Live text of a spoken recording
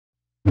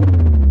Nếu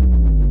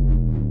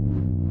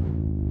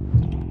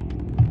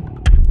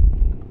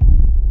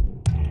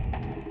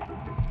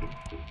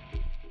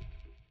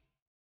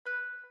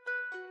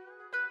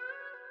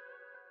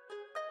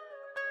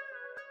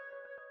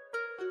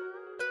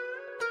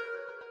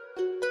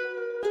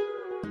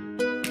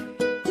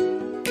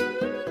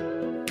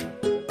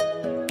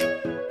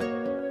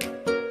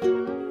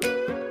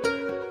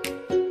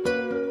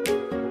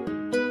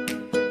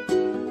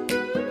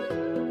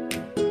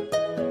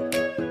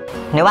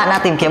bạn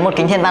đang tìm kiếm một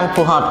kính thiên văn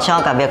phù hợp cho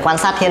cả việc quan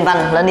sát thiên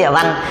văn lẫn địa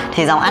văn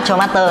thì dòng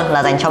Astromater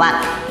là dành cho bạn.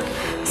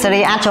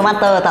 Series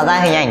Astromater tạo ra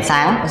hình ảnh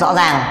sáng, rõ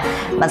ràng.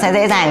 Bạn sẽ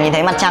dễ dàng nhìn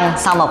thấy mặt trăng,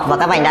 sao mộc và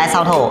các vành đai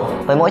sao thổ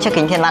với mỗi chiếc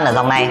kính thiên văn ở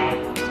dòng này.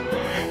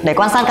 Để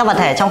quan sát các vật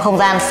thể trong không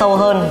gian sâu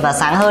hơn và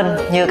sáng hơn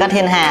như các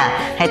thiên hà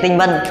hay tinh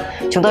vân,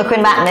 chúng tôi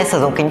khuyên bạn nên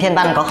sử dụng kính thiên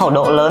văn có khẩu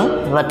độ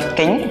lớn, vật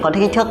kính có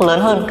kích thước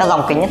lớn hơn các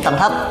dòng kính tầm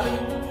thấp.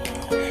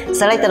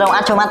 Celestron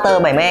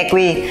Astromater 70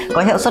 EQ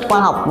có hiệu suất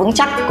quang học vững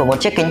chắc của một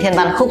chiếc kính thiên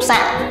văn khúc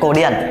xạ cổ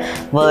điển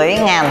với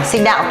ngàm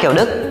xích đạo kiểu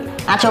Đức.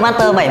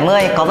 Astromater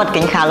 70 có vật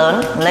kính khá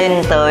lớn,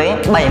 lên tới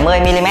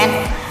 70mm,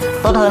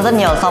 tốt hơn rất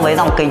nhiều so với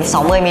dòng kính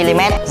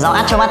 60mm. Dòng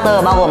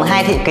Astromater bao gồm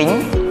hai thị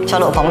kính cho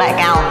độ phóng đại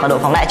cao và độ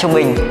phóng đại trung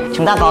bình.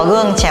 Chúng ta có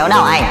gương chéo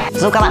đảo ảnh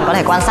giúp các bạn có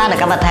thể quan sát được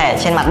các vật thể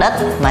trên mặt đất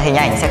mà hình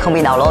ảnh sẽ không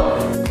bị đảo lộn.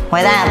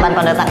 Ngoài ra, bạn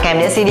còn được tặng kèm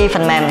đĩa CD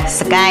phần mềm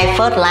Sky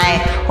First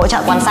Light hỗ trợ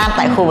quan sát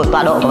tại khu vực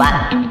tọa độ của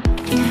bạn.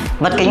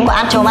 Vật kính của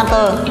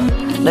Astromater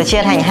được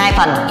chia thành hai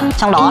phần,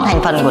 trong đó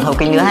thành phần của thấu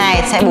kính thứ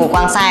hai sẽ bù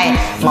quang sai,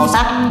 màu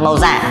sắc, màu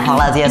giả hoặc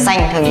là rìa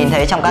xanh thường nhìn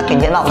thấy trong các kính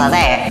viễn vọng giá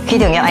rẻ. Khi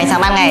thử nghiệm ánh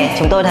sáng ban ngày,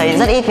 chúng tôi thấy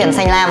rất ít viền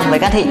xanh lam với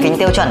các thị kính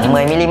tiêu chuẩn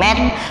 10mm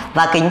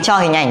và kính cho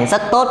hình ảnh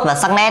rất tốt và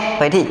sắc nét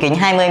với thị kính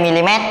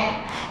 20mm.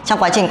 Trong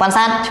quá trình quan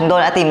sát, chúng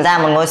tôi đã tìm ra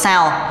một ngôi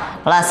sao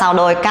là sao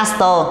đôi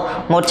Castor,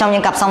 một trong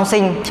những cặp song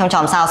sinh trong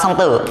chòm sao song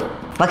tử.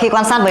 Và khi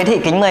quan sát với thị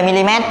kính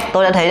 10mm,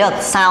 tôi đã thấy được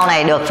sao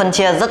này được phân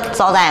chia rất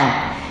rõ ràng.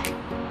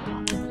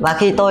 Và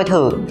khi tôi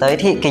thử tới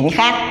thị kính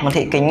khác, một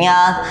thị kính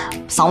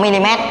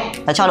 6mm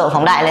và cho độ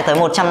phóng đại lên tới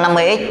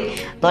 150x,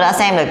 tôi đã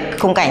xem được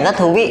khung cảnh rất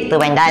thú vị từ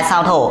vành đai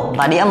sao thổ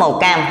và đĩa màu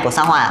cam của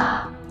sao hỏa.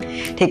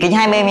 Thị kính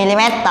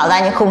 20mm tạo ra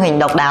những khung hình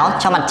độc đáo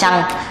cho mặt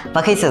trăng,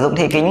 và khi sử dụng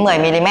thị kính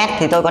 10mm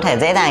thì tôi có thể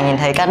dễ dàng nhìn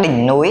thấy các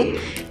đỉnh núi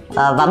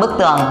và bức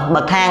tường,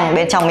 bậc thang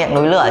bên trong miệng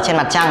núi lửa trên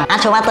mặt trăng.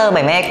 Astromater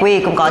 70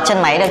 EQ cũng có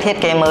chân máy được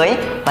thiết kế mới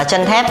và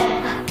chân thép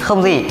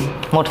không rỉ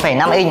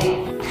 1,5 inch.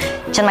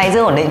 Chân máy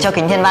giữ ổn định cho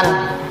kính thiên văn,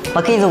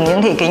 và khi dùng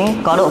những thị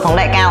kính có độ phóng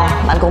đại cao,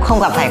 bạn cũng không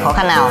gặp phải khó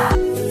khăn nào.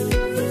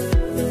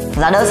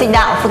 Giá đỡ xích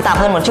đạo phức tạp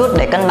hơn một chút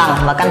để cân bằng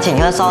và căn chỉnh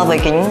hơn so với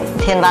kính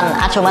thiên văn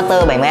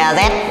Astromater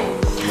 70AZ.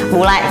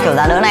 Bù lại, kiểu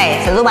giá đỡ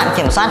này sẽ giúp bạn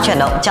kiểm soát chuyển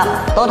động chậm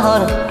tốt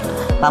hơn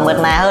và mượt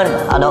mà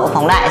hơn ở độ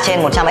phóng đại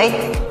trên 100x.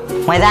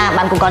 Ngoài ra,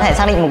 bạn cũng có thể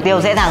xác định mục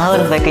tiêu dễ dàng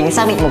hơn với kính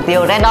xác định mục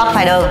tiêu Red Dot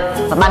Finder,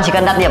 và bạn chỉ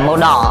cần đặt điểm màu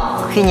đỏ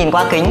khi nhìn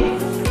qua kính,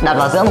 đặt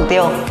vào giữa mục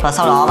tiêu và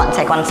sau đó bạn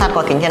sẽ quan sát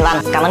qua kính thiên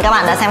văn. Cảm ơn các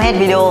bạn đã xem hết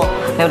video.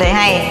 Nếu thấy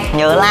hay,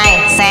 nhớ like,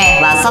 share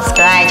và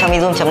subscribe cho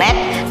mizum.net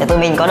để tụi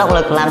mình có động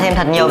lực làm thêm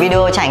thật nhiều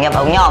video trải nghiệm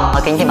ống nhòm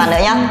và kính thiên văn nữa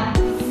nhé.